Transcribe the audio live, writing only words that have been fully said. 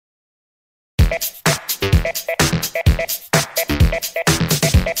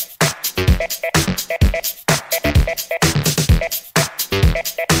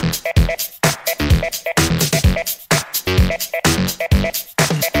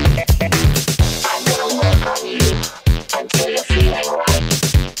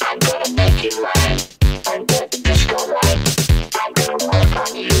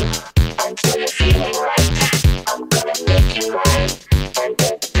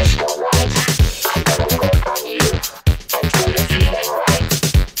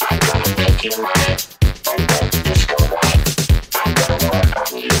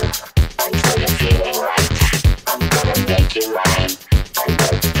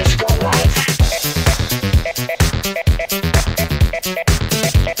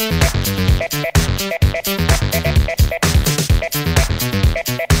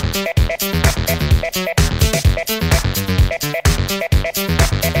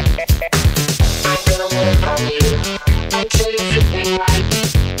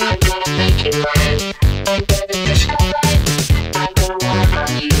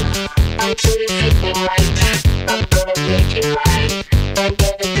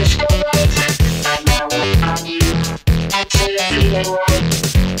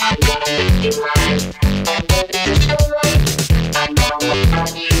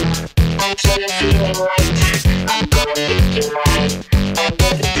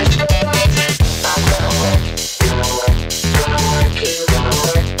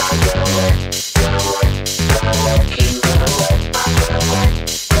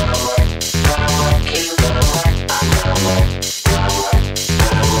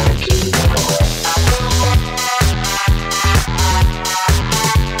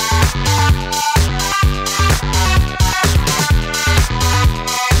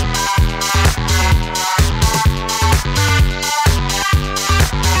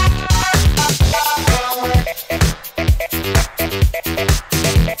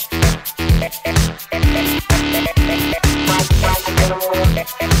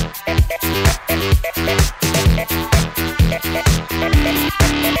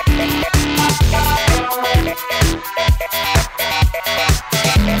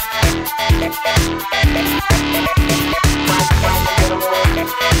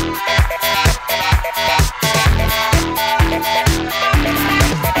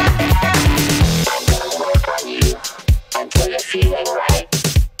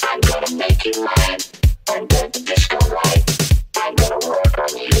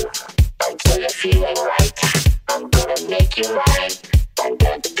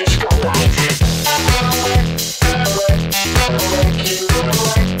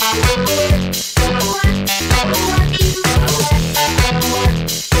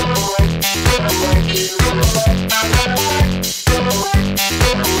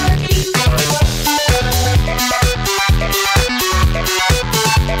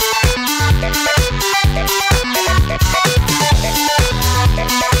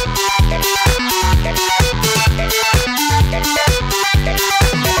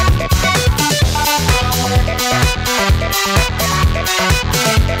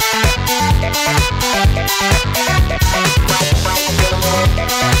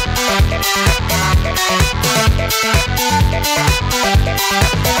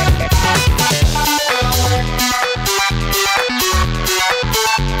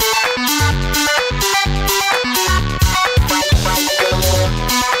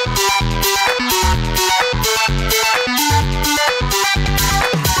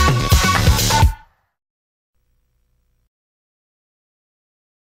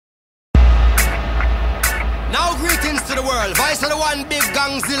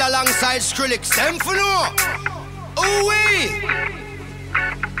Alongside Skrillex, them for no. Ooh-wee.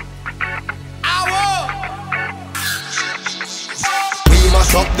 We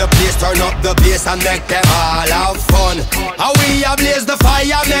mash up the place, turn up the bass and make them all have fun. How we ablaze the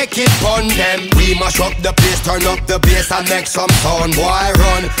fire, make it fun them. We mash up the place, turn up the bass and make some sound, boy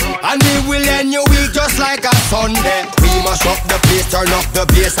run. And we will end your week just like a Sunday. We mash up the place, turn up the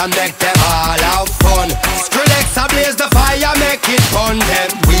bass and make them all have fun. Skrillex ablaze the fire, make it fun them.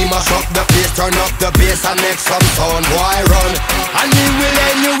 We mash up the place, turn up the bass and make some sound, boy run. And we will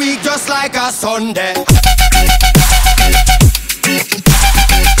end your week just like a Sunday.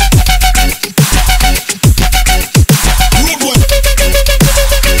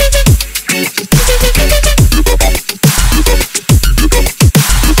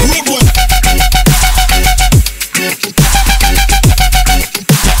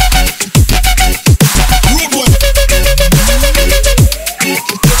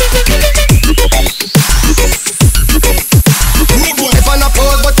 If I not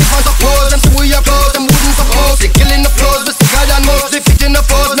pose, but if I suppose, them see we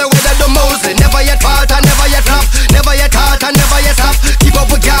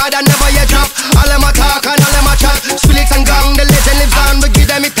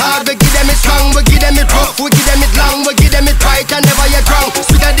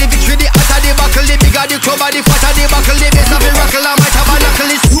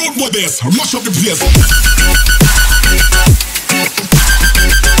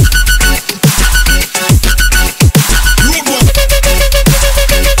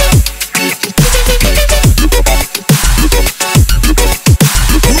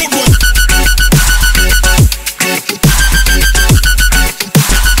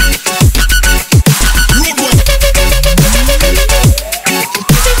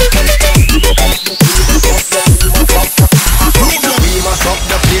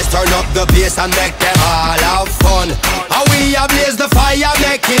And make them all have fun. How we ablaze the fire,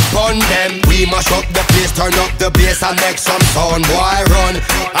 make it fun them. We mash up the place, turn up the bass and make some sound, boy run.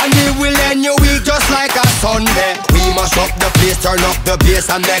 And we will end your week just like a Sunday. We mash up the place, turn up the bass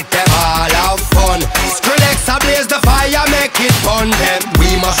and make them all have fun. Skrillex ablaze the fire, make it fun them.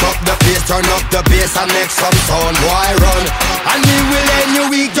 We mash up the place, turn up the bass and make some sound, boy run. And we will end your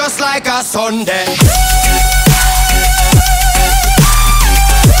week just like a Sunday.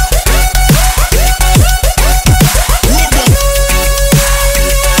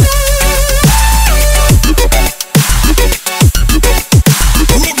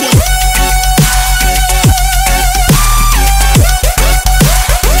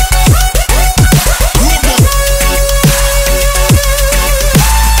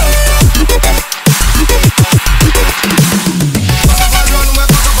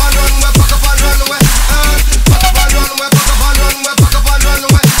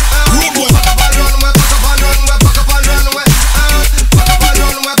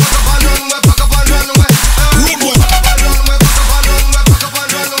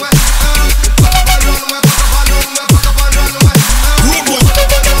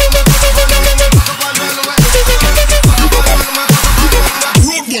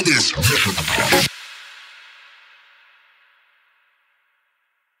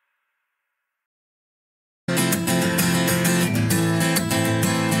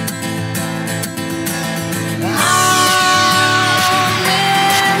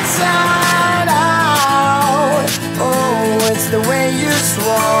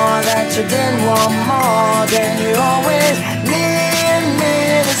 You didn't want more, then you always need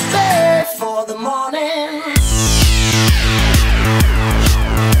me to stay for the morning.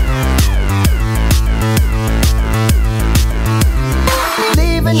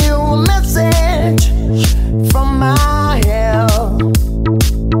 Leaving you a message from my hell.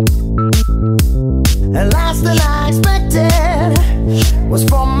 And last thing I expected was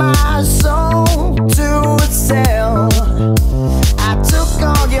for my soul to excel. I took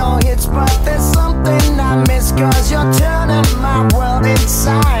all your hits, but there's something I miss, 'cause you're turning my world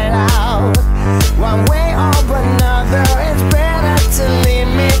inside out. One way or another, it's better to leave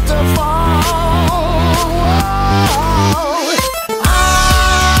me to fall.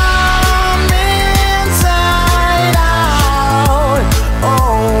 I'm inside out.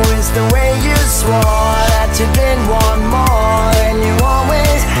 Oh, it's the way you swore that you didn't want more, and you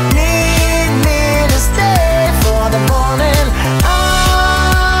always need me to stay for the morning.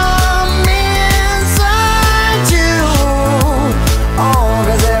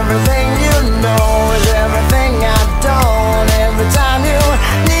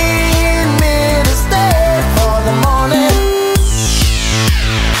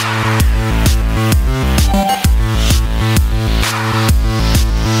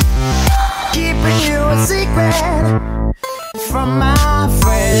 From my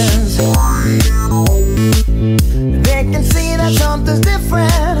friends, they can see that something's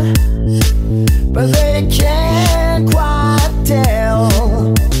different, but they can't quite tell.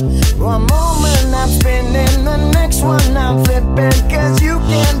 One moment I'm spinning, the next one I'm flipping, 'cause you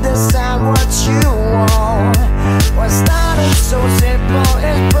can decide what you want. What started so simple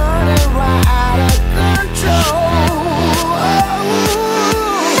is burning right out of control.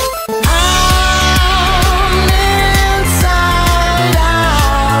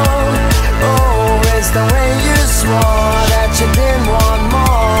 The way you swore that you didn't want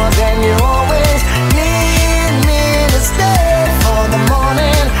more, then you always need me to stay for the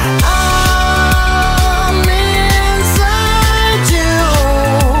morning. I'm inside you.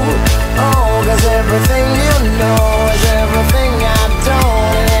 Oh, 'cause everything you know is everything I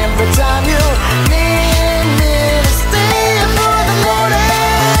don't, and every time you need me to stay for the morning.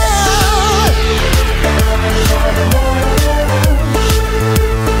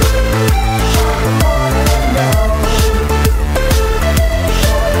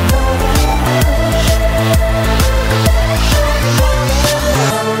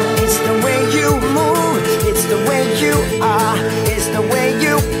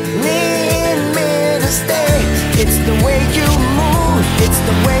 It's the way you move, it's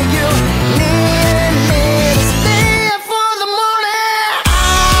the way you need me to stay for the morning.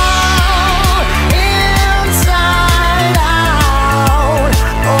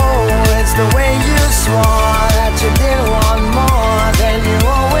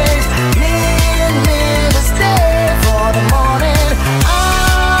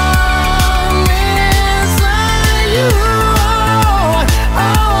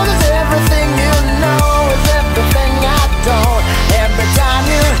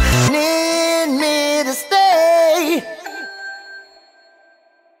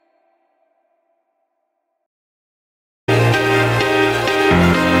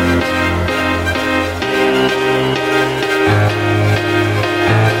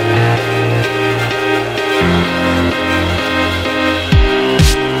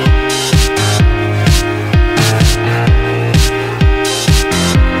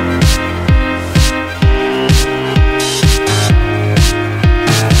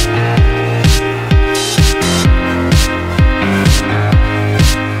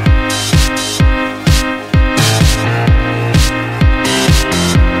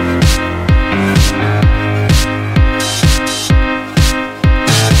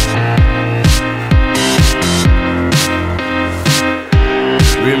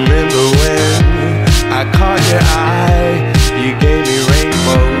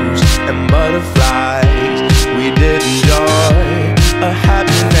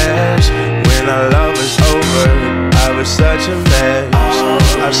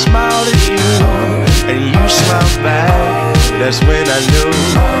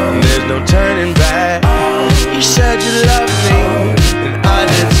 no turning back. You said you loved me, and I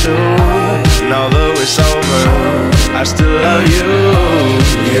did too. And although it's over, I still love you.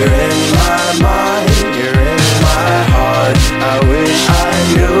 You're in my mind, you're in my heart. I wish I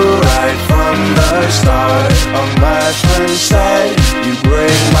knew right from the start. All my friends said you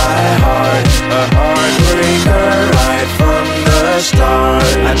break my heart, a heartbreaker right from the start.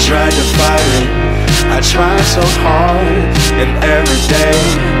 I tried to fight it, I tried so hard, and every day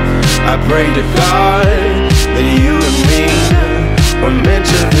I pray to God that you and me were meant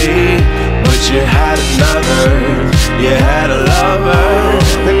to be. But you had another, you had a lover,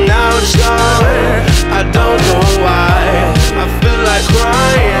 and now it's gone. I don't know why, I feel like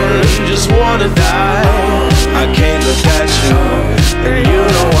crying, just wanna die. I can't look at you, and you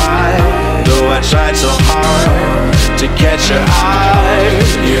know why. Though I tried so hard to catch your eye.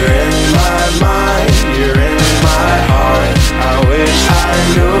 You're in my mind, you're in my heart. I wish I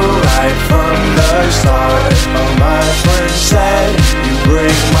knew right from the start. All my friends said you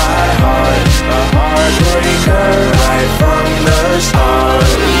break my heart, a heartbreaker right from the start.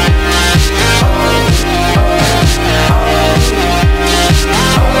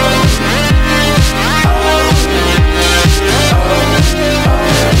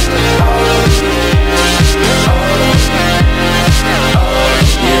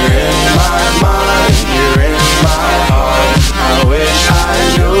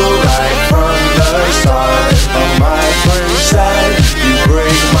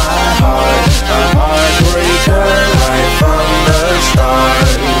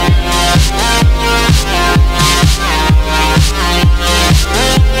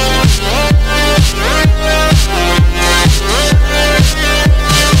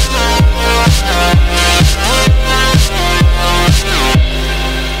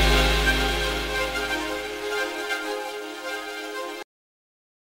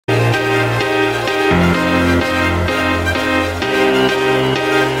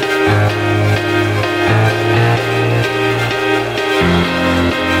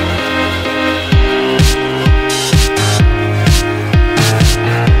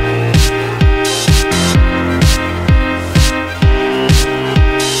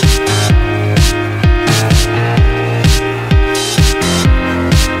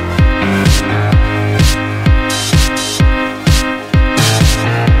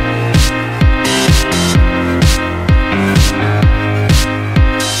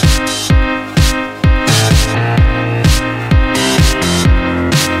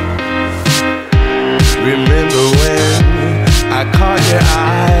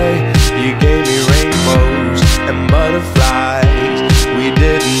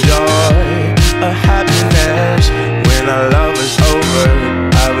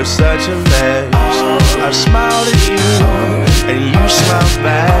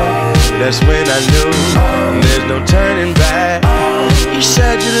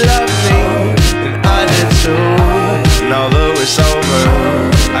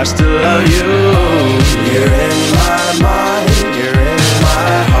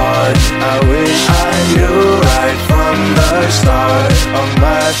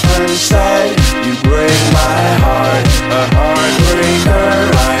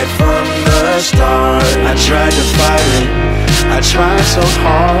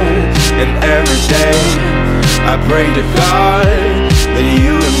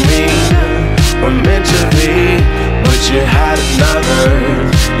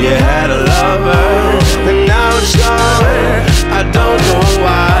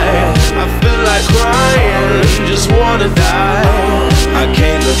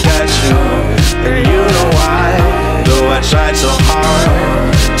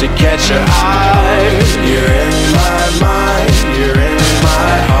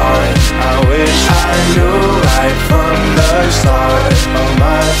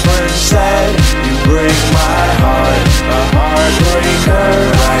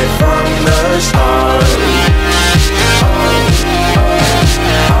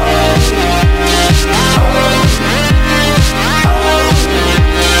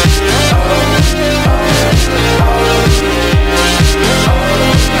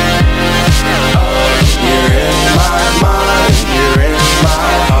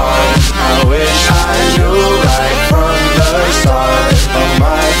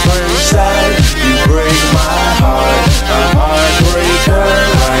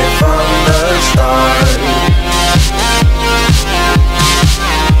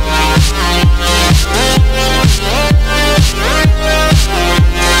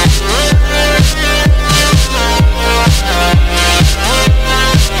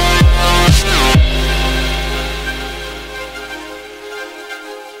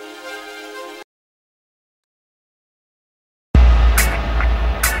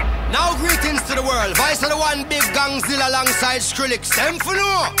 world. Vice of the one big gangzilla alongside Skrillex. Them for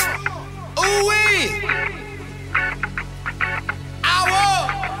no. Ooh-wee.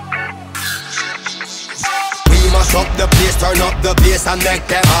 Mash up the place, turn up the bass and make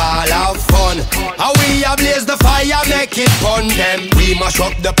them all have fun. How we ablaze the fire, make it fun them. We mash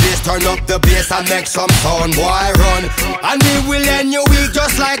up the place, turn up the bass and make some sound, boy run. And we will end your week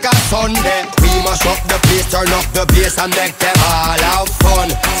just like a Sunday. We mash up the place, turn up the bass and make them all have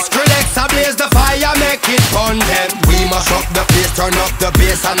fun. Skrillex ablaze the fire, make it fun them. We mash up the place, turn up the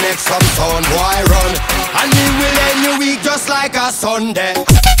bass and make some sound, boy run. And we will end your week just like a Sunday.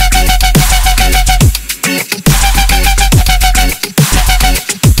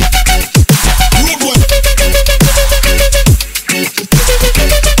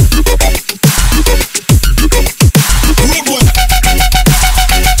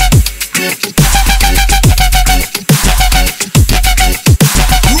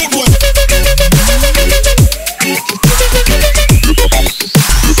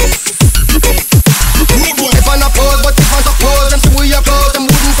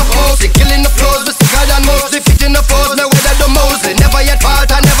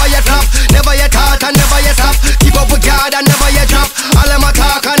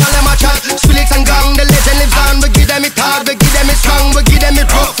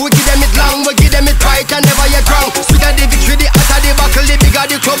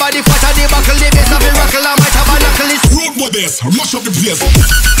 Mash up the place.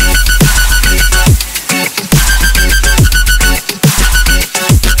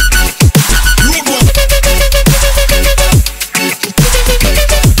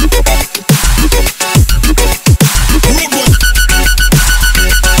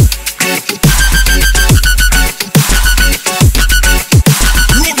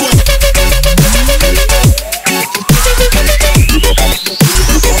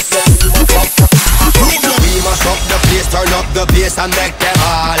 And make them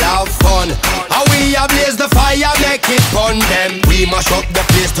all have fun. How we ablaze the fire, make it fun them. We mash up the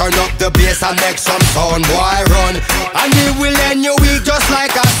place, turn up the bass and make some sound, boy run. And we will end your week just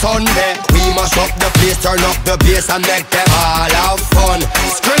like a Sunday. We mash up the place, turn up the bass and make them all have fun.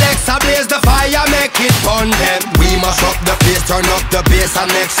 Skrillex ablaze the fire, make it fun them. We mash up the place, turn up the bass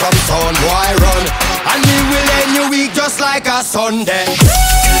and make some sound, boy run. And we will end your week just like a Sunday.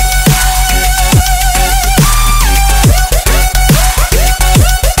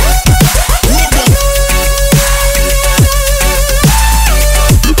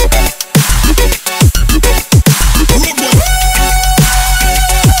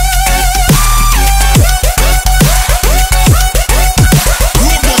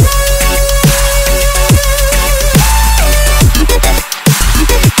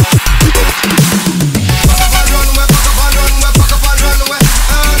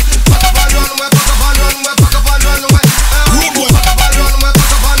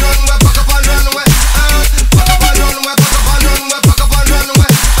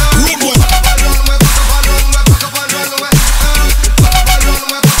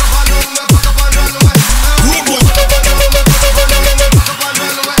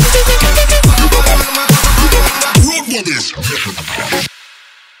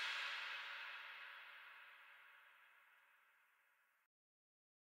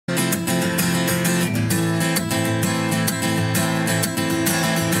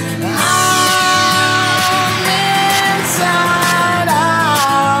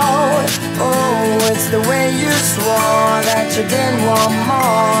 You didn't want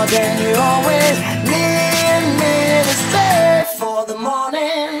more than you always need me to stay for the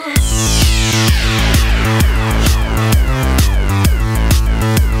morning.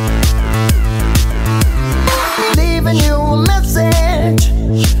 Leaving you a message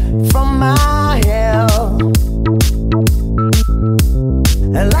from my hell.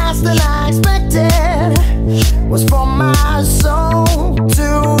 And last thing I expected was for my soul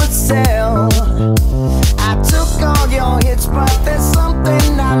to excel. I took all your hits, but there's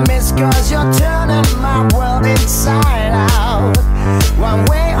something I miss, 'cause you're turning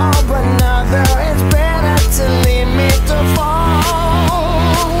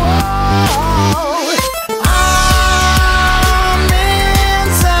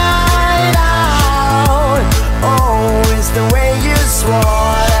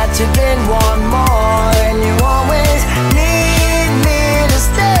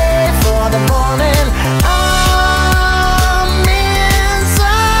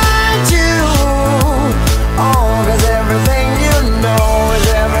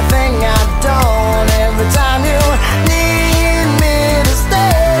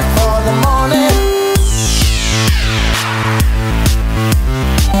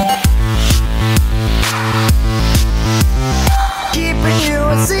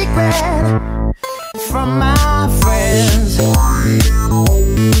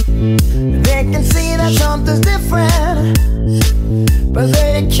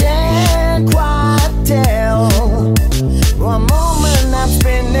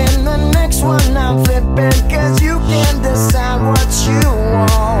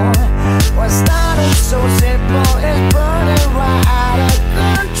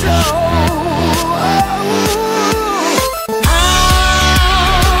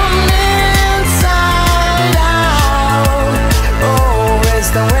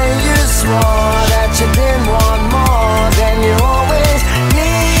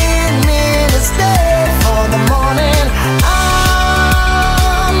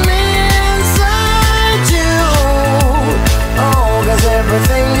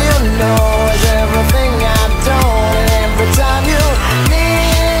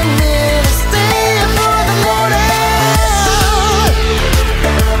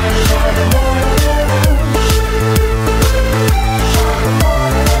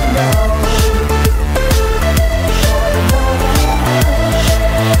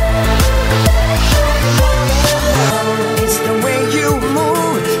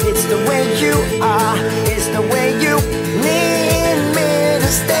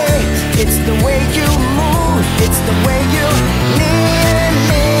to stay. It's the way you move, it's the way you need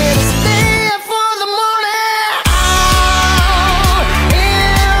me to stay for the morning. Out,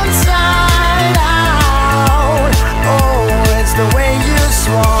 inside out. Oh, it's the way you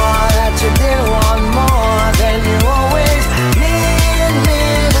swore that you didn't want more. Then you always need me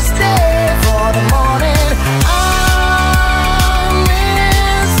to stay for the morning. I'm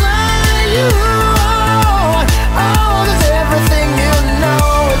inside you. Oh, there's everything you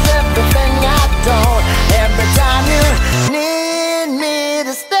know, it's everything I don't. Every time you need me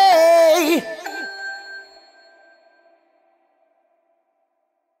to stay.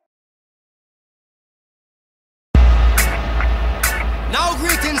 Now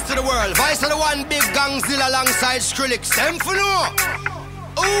greetings to the world. Vice of the one big gangzilla alongside Skrillex. Them for no.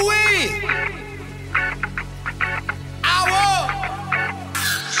 Ooh-wee. Ow.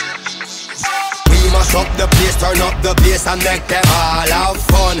 We mash up the place, turn up the bass and make them all have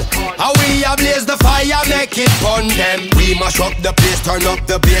fun. How we ablaze the fire, make it fun them. We mash up the place, turn up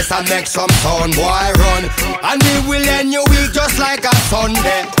the bass and make some sound, boy run. And we will end your week just like a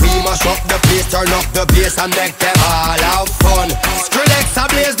Sunday. We mash up the place, turn up the bass and make them all have fun. Skrillex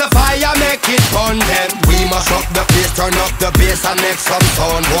ablaze the fire, make it fun them. We mash up the place, turn up the bass and make some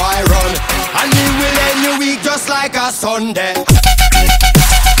sound, boy run. And we will end your week just like a Sunday.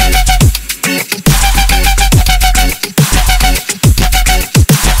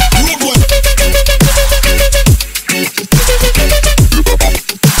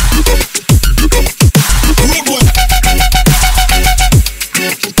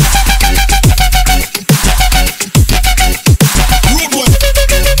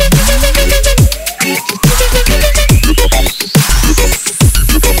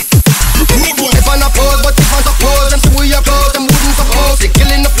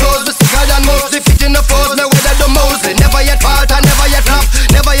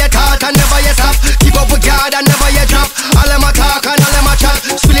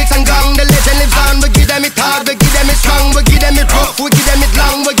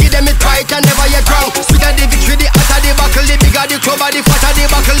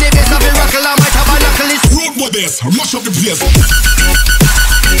 Mash up the place.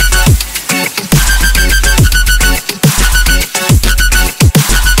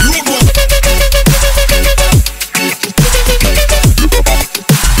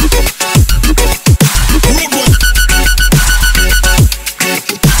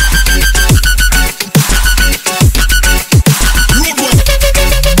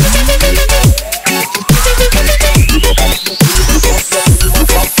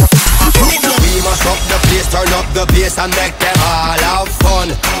 And make them all have fun.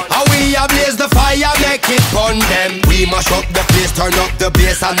 How we ablaze the fire, make it fun them. We mash up the place, turn up the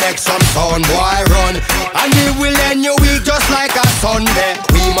bass and make some sound, boy run. And we will end your week just like a Sunday.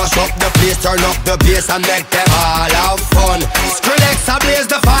 We mash up the place, turn up the bass and make them all have fun. Skrillex ablaze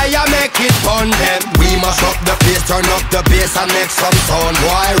the fire, make it fun them. We mash up the place, turn up the bass and make some sound,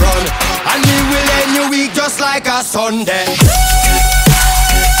 boy run. And we will end your week just like a Sunday.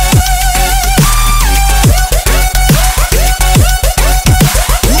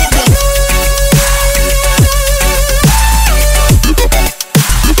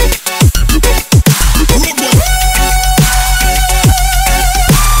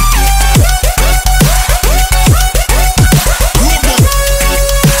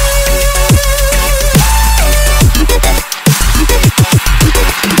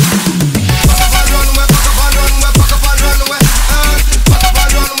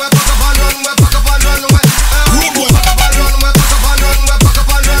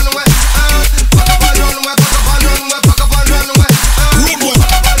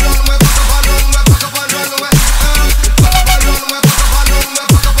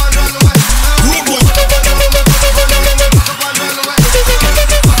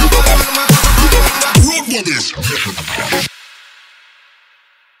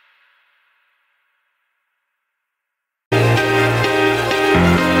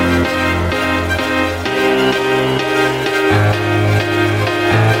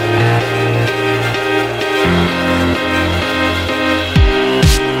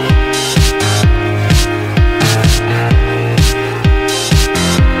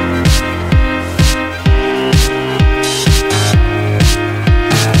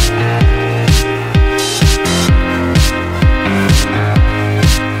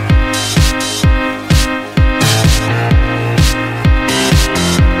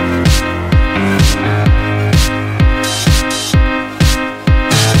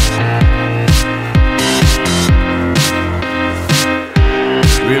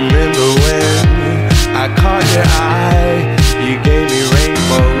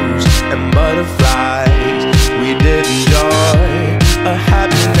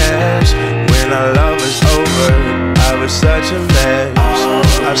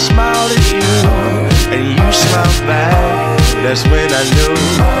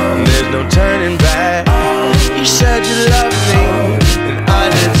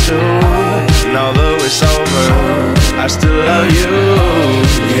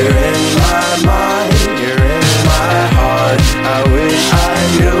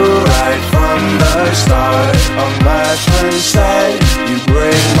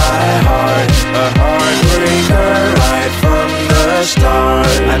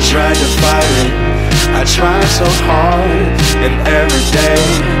 so hard. And every day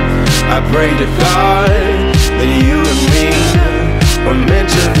I pray to God that you and me were meant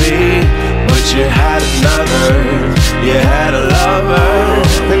to be. But you had another, you had a lover,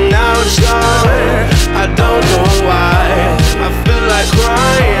 and now it's gone. I don't know why, I feel like crying.